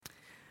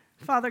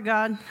Father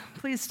God,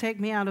 please take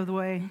me out of the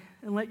way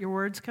and let your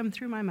words come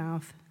through my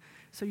mouth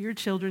so your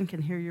children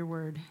can hear your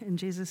word. In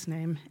Jesus'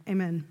 name,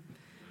 amen.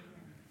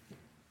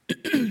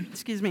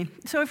 Excuse me.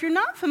 So if you're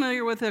not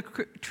familiar with a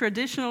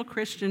traditional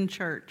Christian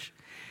church,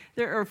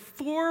 there are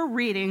 4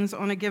 readings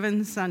on a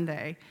given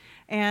Sunday,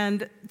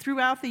 and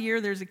throughout the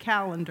year there's a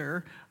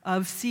calendar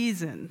of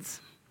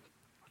seasons,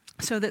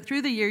 so that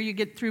through the year you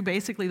get through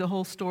basically the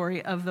whole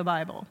story of the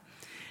Bible.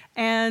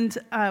 And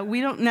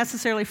we don't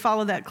necessarily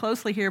follow that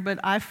closely here, but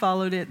I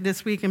followed it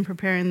this week in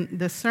preparing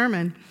this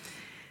sermon.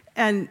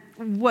 And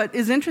what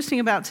is interesting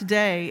about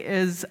today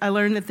is I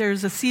learned that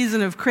there's a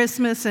season of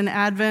Christmas and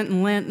Advent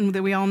and Lent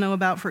that we all know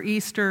about for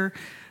Easter.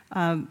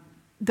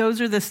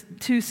 Those are the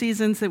 2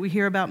 seasons that we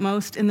hear about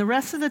most. And the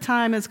rest of the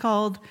time is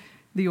called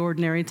the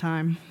ordinary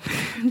time.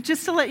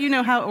 Just to let you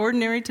know how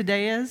ordinary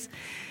today is.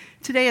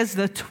 Today is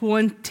the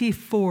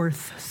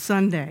 24th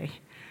Sunday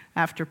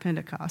after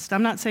Pentecost.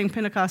 I'm not saying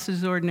Pentecost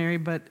is ordinary,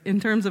 but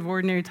in terms of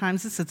ordinary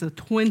times, this is the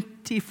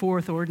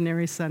 24th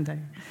ordinary Sunday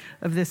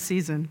of this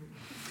season.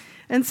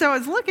 And so I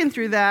was looking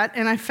through that,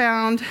 and I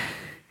found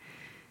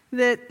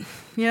that,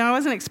 I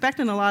wasn't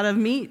expecting a lot of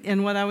meat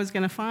in what I was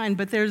going to find,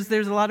 but there's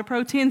a lot of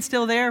protein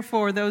still there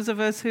for those of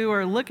us who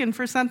are looking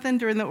for something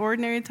during the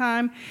ordinary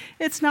time.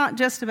 It's not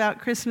just about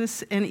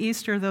Christmas and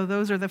Easter, though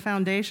those are the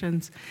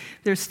foundations.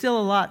 There's still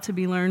a lot to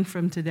be learned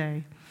from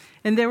today.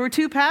 And there were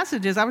 2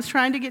 passages. I was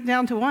trying to get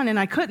down to one, and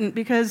I couldn't,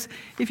 because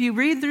if you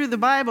read through the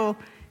Bible,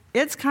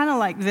 it's kind of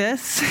like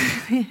this.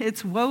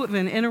 It's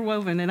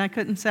interwoven, and I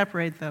couldn't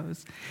separate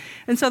those.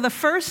 And so the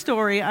first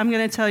story I'm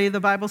going to tell you, the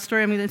Bible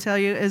story I'm going to tell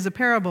you, is a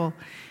parable.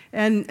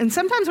 And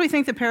sometimes we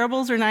think the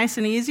parables are nice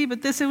and easy,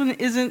 but this one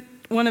isn't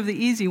one of the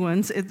easy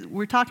ones.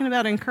 We're talking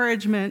about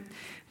encouragement,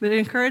 but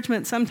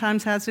encouragement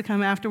sometimes has to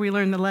come after we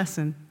learn the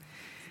lesson.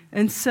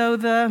 And so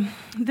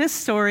this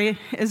story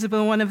is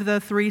about one of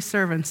the 3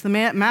 servants. The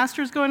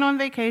master's going on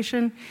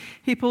vacation.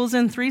 He pulls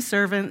in 3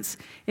 servants,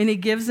 and he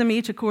gives them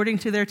each according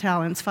to their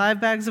talents. 5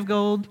 bags of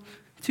gold,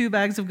 2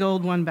 bags of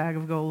gold, 1 bag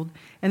of gold.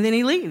 And then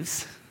he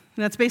leaves.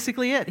 And that's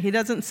basically it. He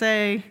doesn't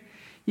say,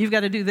 you've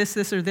got to do this,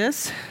 this, or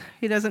this.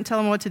 He doesn't tell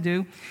them what to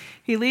do.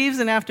 He leaves,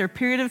 and after a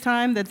period of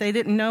time that they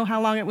didn't know how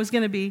long it was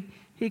going to be,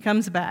 he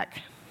comes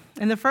back.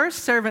 And the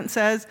first servant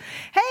says,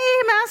 hey,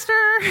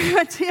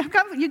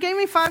 master, you gave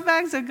me 5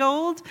 bags of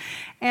gold,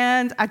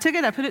 and I took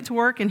it, I put it to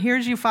work, and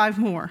here's you 5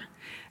 more.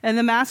 And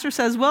the master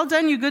says, well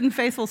done, you good and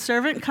faithful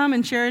servant. Come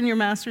and share in your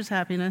master's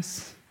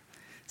happiness.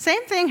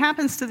 Same thing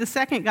happens to the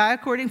second guy.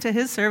 According to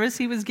his service,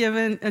 he was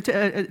given,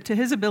 to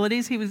his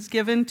abilities, he was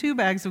given 2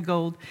 bags of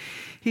gold.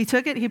 He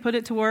took it, he put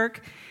it to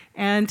work,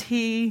 and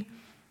he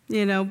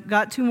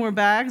got 2 more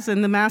bags,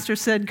 and the master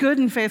said, good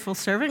and faithful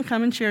servant,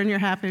 come and share in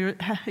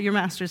your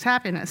master's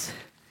happiness.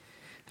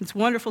 It's a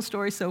wonderful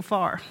story so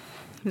far.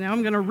 Now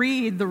I'm going to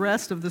read the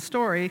rest of the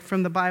story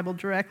from the Bible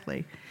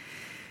directly.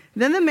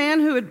 Then the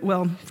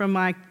man from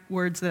my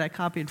words that I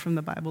copied from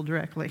the Bible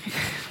directly.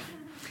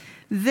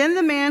 Then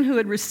the man who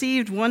had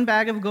received 1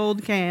 bag of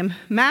gold came.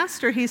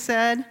 Master, he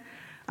said,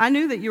 I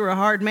knew that you were a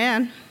hard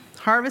man,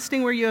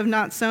 harvesting where you have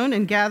not sown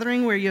and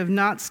gathering where you have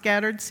not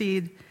scattered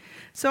seed.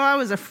 So I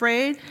was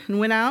afraid and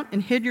went out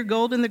and hid your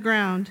gold in the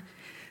ground.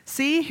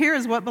 See, here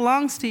is what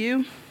belongs to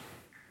you.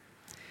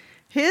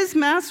 His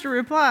master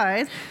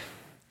replied,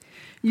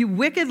 you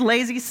wicked,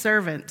 lazy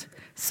servant.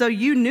 So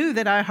you knew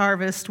that I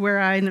harvest where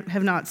I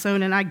have not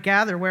sown and I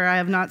gather where I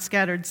have not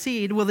scattered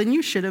seed. Well, then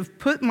you should have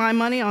put my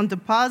money on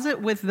deposit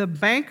with the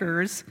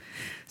bankers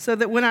so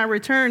that when I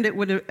returned, it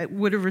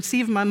would have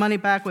received my money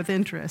back with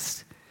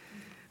interest.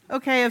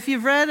 Okay, if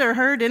you've read or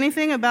heard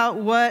anything about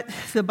what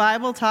the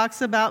Bible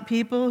talks about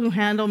people who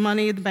handle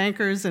money, the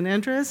bankers, and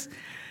interest,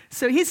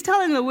 so he's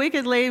telling the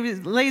wicked,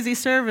 lazy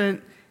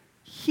servant,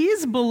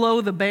 he's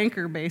below the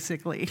banker,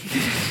 basically,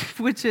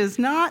 which is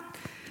not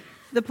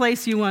the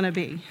place you want to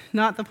be.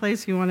 Not the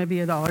place you want to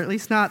be at all, or at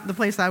least not the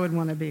place I would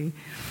want to be.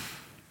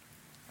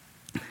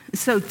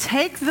 So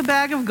take the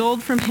bag of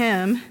gold from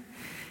him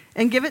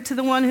and give it to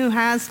the one who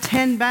has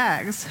 10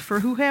 bags,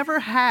 for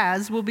whoever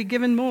has will be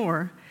given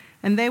more,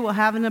 and they will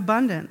have an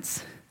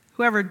abundance.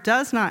 Whoever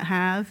does not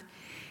have,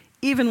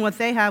 even what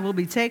they have will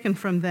be taken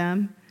from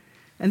them.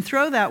 And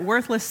throw that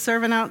worthless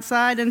servant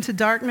outside into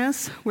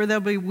darkness, where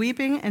there'll be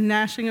weeping and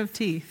gnashing of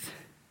teeth.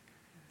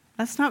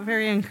 That's not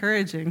very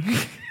encouraging.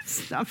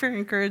 It's not very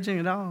encouraging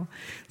at all.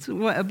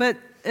 But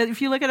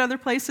if you look at other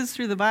places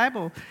through the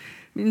Bible,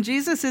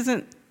 Jesus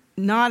isn't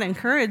not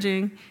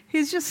encouraging.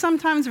 He's just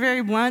sometimes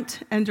very blunt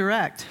and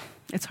direct.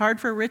 It's hard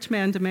for a rich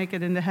man to make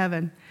it into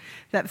heaven.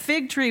 That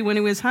fig tree, when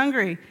he was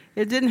hungry,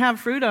 it didn't have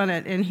fruit on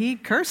it, and he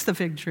cursed the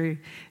fig tree.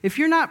 If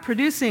you're not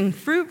producing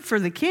fruit for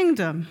the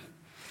kingdom,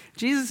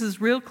 Jesus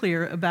is real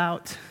clear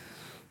about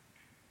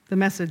the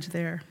message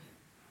there.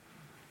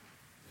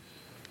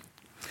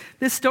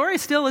 This story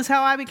still is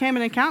how I became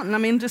an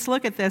accountant. Just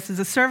look at this. As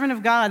a servant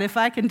of God, if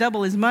I can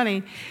double his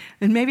money,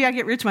 then maybe I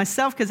get rich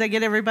myself because I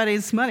get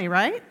everybody's money,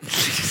 right?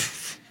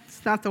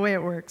 It's not the way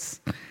it works.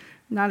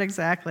 Not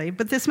exactly.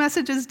 But this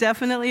message is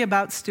definitely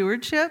about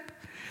stewardship,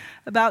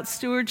 about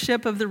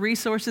stewardship of the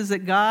resources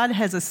that God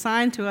has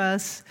assigned to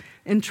us,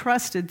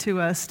 entrusted to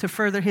us to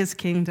further his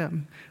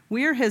kingdom.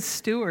 We are his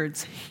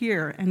stewards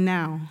here and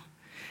now.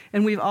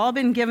 And we've all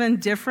been given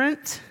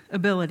different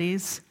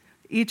abilities,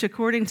 each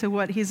according to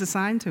what he's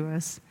assigned to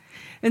us.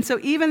 And so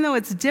even though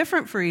it's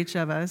different for each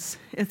of us,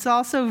 it's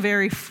also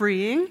very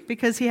freeing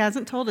because he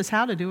hasn't told us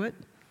how to do it.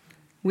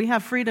 We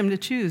have freedom to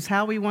choose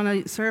how we want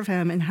to serve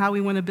him and how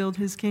we want to build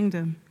his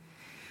kingdom.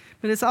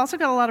 But it's also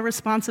got a lot of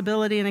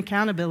responsibility and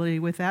accountability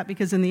with that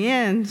because in the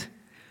end,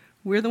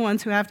 we're the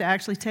ones who have to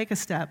actually take a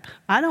step.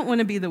 I don't want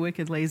to be the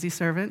wicked, lazy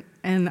servant,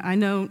 and I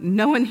know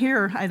no one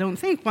here, I don't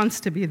think, wants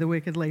to be the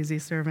wicked, lazy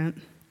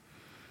servant.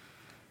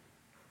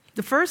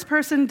 The first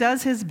person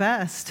does his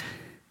best.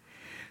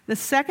 The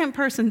second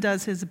person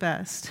does his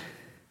best.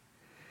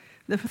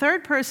 The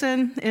third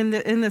person in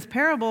this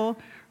parable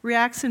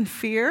reacts in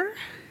fear,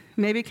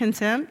 maybe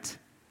contempt.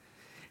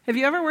 Have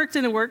you ever worked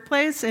in a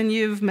workplace and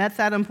you've met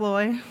that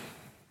employee?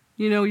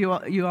 You know, you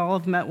all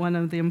have met one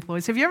of the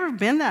employees. Have you ever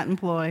been that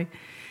employee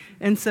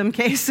in some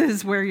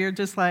cases where you're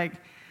just like,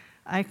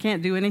 I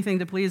can't do anything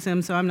to please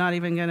him, so I'm not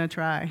even going to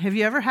try? Have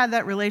you ever had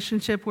that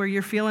relationship where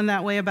you're feeling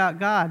that way about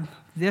God?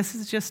 This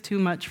is just too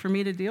much for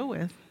me to deal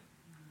with.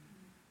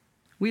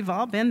 We've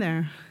all been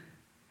there.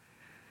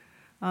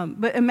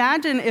 But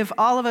imagine if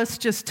all of us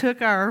just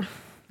took our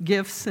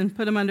gifts and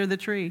put them under the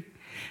tree.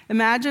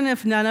 Imagine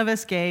if none of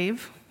us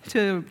gave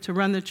to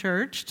run the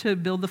church, to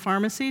build the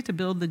pharmacy, to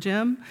build the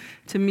gym,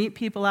 to meet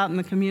people out in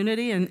the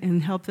community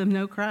and help them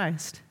know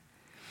Christ.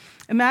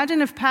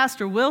 Imagine if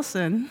Pastor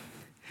Wilson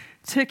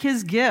took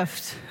his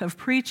gift of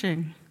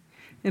preaching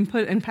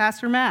and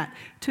Pastor Matt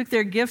took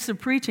their gifts of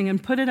preaching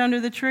and put it under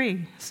the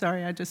tree.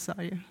 Sorry, I just saw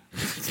you.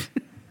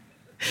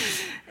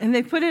 And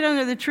they put it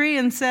under the tree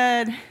and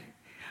said,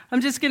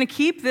 I'm just going to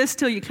keep this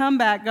till you come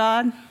back,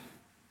 God.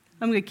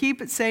 I'm going to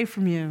keep it safe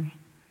from you.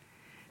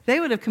 They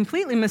would have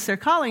completely missed their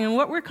calling. And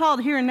what we're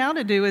called here and now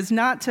to do is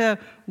not to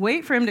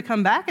wait for him to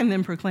come back and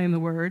then proclaim the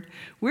word.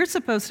 We're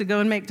supposed to go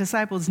and make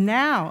disciples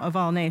now of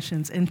all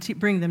nations and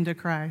bring them to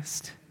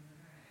Christ.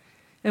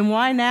 And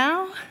why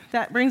now?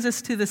 That brings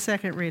us to the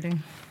second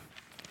reading.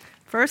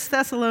 1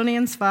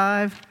 Thessalonians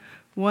 5,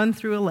 1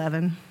 through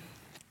 11.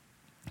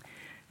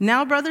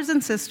 Now, brothers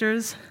and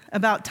sisters,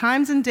 about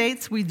times and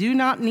dates we do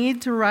not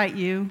need to write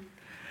you,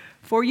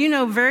 for you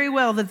know very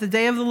well that the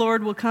day of the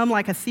Lord will come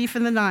like a thief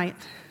in the night.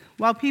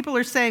 While people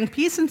are saying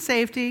peace and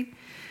safety,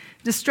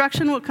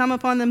 destruction will come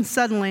upon them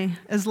suddenly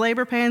as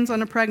labor pains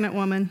on a pregnant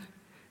woman,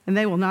 and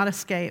they will not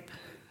escape.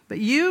 But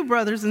you,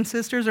 brothers and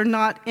sisters, are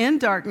not in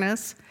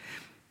darkness,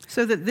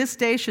 so that this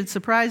day should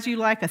surprise you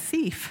like a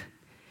thief.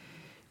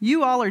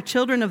 You all are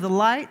children of the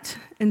light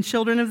and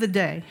children of the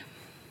day.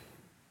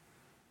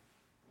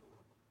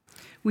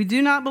 We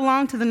do not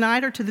belong to the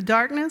night or to the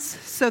darkness,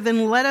 so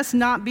then let us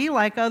not be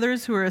like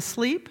others who are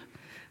asleep,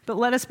 but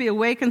let us be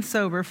awake and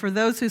sober. For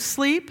those who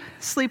sleep,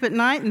 sleep at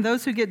night, and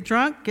those who get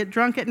drunk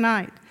at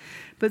night.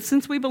 But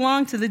since we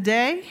belong to the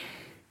day,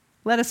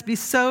 let us be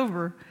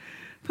sober,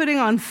 putting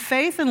on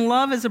faith and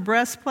love as a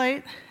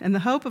breastplate, and the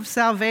hope of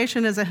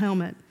salvation as a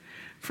helmet.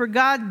 For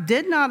God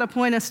did not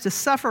appoint us to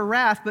suffer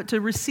wrath, but to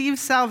receive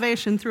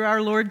salvation through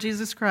our Lord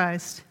Jesus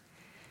Christ.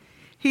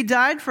 He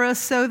died for us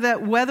so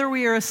that whether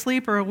we are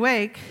asleep or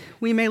awake,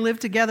 we may live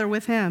together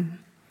with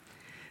him.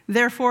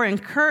 Therefore,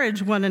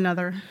 encourage one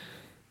another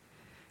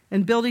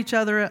and build each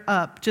other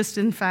up, just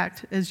in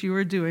fact, as you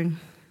are doing.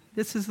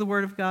 This is the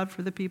word of God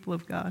for the people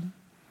of God.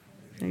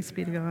 Thanks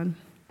be to God.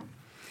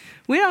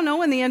 We don't know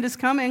when the end is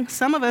coming.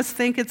 Some of us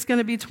think it's going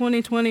to be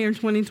 2020 or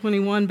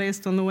 2021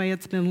 based on the way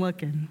it's been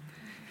looking.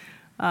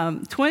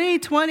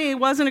 2020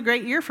 wasn't a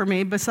great year for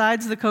me,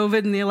 besides the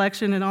COVID and the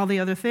election and all the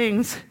other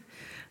things.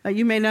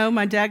 You may know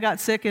my dad got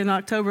sick in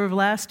October of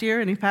last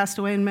year, and he passed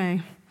away in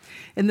May.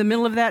 In the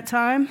middle of that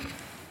time,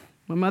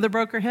 my mother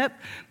broke her hip,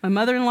 my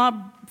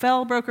mother-in-law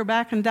fell, broke her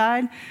back, and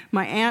died.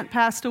 My aunt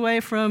passed away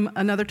from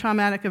another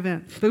traumatic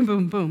event. Boom,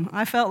 boom, boom.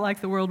 I felt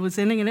like the world was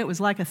ending, and it was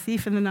like a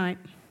thief in the night.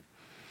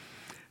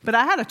 But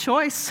I had a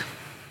choice.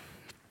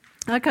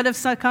 I could have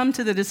succumbed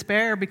to the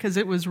despair because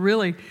it was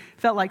really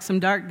felt like some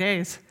dark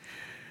days.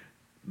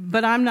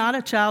 But I'm not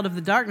a child of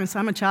the darkness.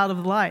 I'm a child of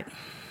the light.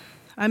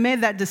 I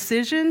made that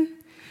decision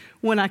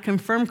when I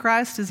confirmed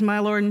Christ as my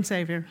Lord and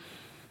Savior.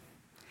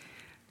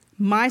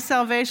 My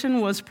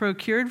salvation was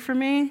procured for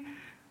me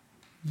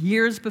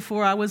years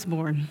before I was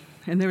born,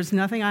 and there was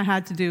nothing I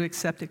had to do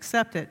except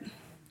accept it.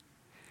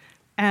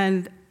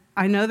 And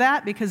I know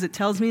that because it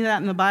tells me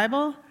that in the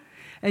Bible.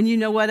 And you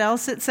know what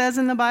else it says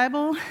in the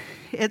Bible?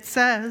 It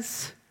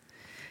says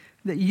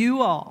that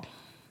you all,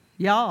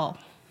 y'all,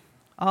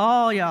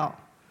 all y'all,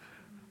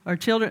 are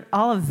children,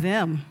 all of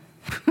them,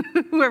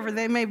 whoever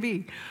they may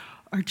be,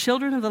 are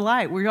children of the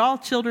light. We're all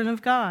children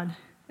of God,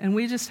 and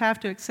we just have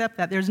to accept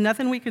that. There's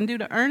nothing we can do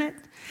to earn it.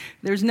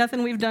 There's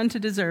nothing we've done to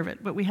deserve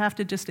it, but we have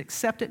to just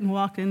accept it and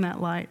walk in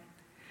that light.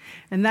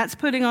 And that's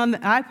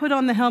I put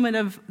on the helmet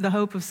of the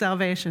hope of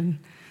salvation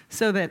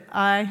so that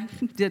I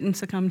didn't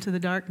succumb to the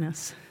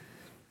darkness.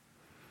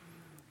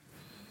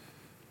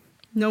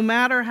 No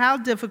matter how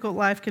difficult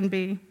life can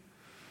be,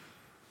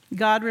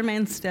 God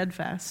remains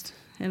steadfast,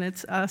 and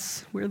it's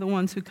us, we're the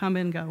ones who come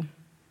and go.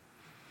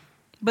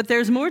 But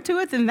there's more to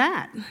it than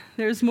that.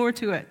 There's more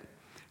to it.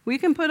 We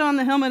can put on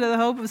the helmet of the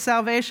hope of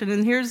salvation,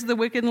 and here's the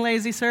wicked and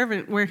lazy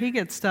servant where he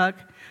gets stuck.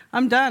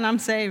 I'm done, I'm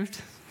saved.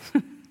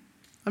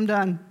 I'm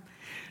done.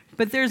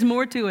 But there's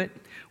more to it.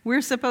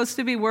 We're supposed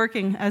to be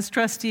working as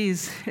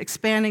trustees,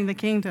 expanding the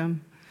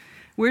kingdom.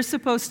 We're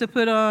supposed to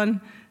put on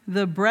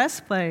the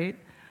breastplate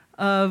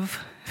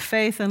of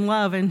faith and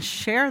love and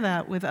share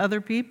that with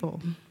other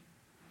people.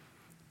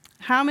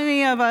 How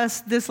many of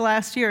us this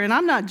last year, and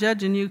I'm not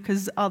judging you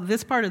because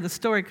this part of the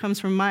story comes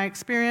from my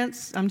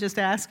experience, I'm just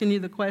asking you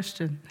the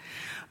question.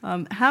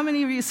 How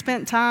many of you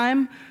spent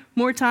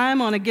more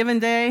time on a given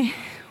day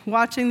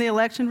watching the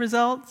election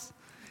results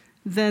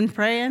than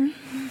praying?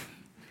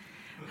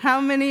 How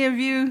many of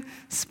you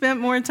spent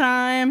more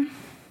time,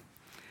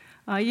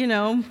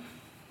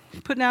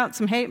 putting out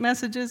some hate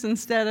messages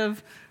instead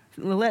of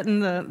letting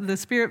the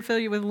Spirit fill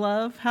you with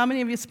love? How many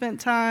of you spent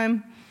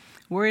time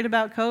worried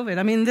about COVID?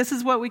 I mean, this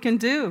is what we can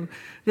do.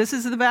 This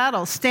is the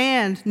battle.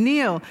 Stand,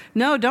 kneel.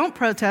 No, don't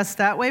protest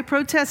that way.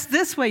 Protest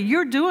this way.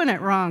 You're doing it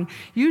wrong.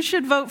 You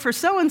should vote for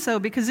so-and-so,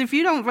 because if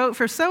you don't vote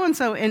for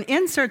so-and-so and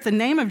insert the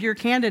name of your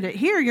candidate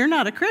here, you're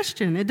not a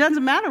Christian. It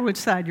doesn't matter which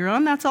side you're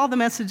on. That's all the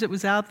message that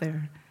was out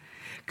there.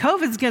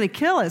 COVID's going to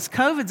kill us.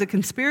 COVID's a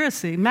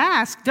conspiracy.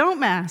 Mask, don't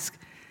mask.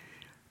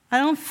 I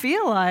don't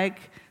feel like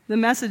the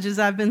messages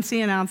I've been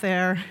seeing out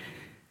there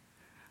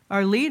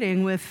are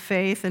leading with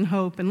faith and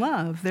hope and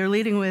love. They're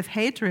leading with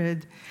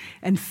hatred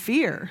and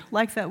fear,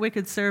 like that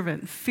wicked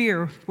servant,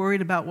 fear,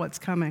 worried about what's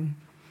coming.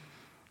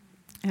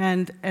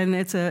 And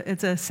it's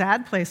a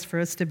sad place for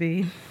us to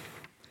be,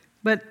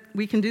 but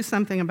we can do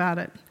something about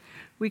it.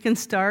 We can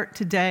start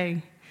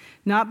today,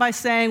 not by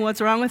saying what's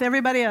wrong with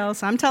everybody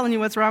else. I'm telling you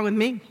what's wrong with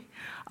me.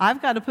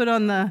 I've got to put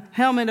on the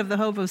helmet of the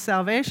hope of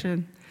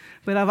salvation,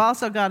 but I've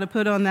also got to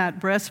put on that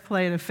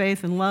breastplate of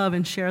faith and love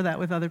and share that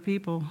with other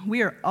people.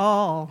 We are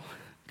all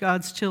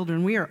God's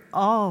children. We are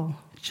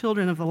all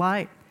children of the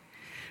light.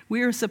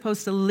 We are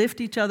supposed to lift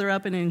each other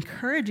up and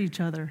encourage each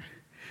other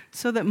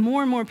so that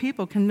more and more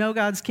people can know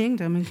God's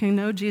kingdom and can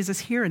know Jesus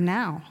here and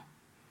now.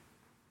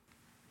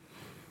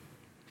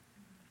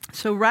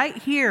 So right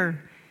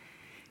here,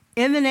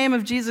 in the name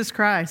of Jesus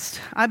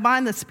Christ, I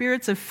bind the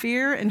spirits of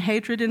fear and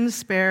hatred and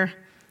despair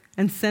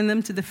and send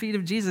them to the feet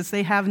of Jesus.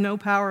 They have no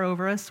power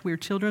over us. We're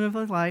children of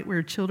the light.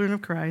 We're children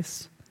of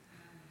Christ.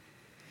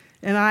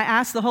 And I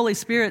ask the Holy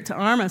Spirit to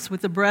arm us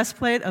with the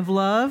breastplate of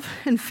love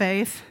and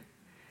faith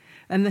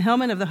and the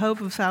helmet of the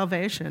hope of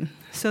salvation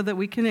so that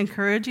we can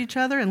encourage each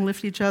other and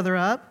lift each other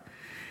up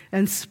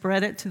and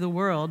spread it to the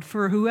world.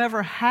 For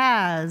whoever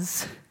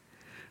has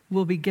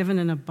will be given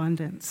in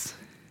abundance.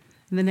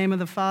 In the name of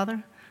the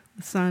Father,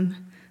 the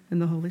Son,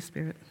 and the Holy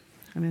Spirit.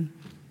 Amen.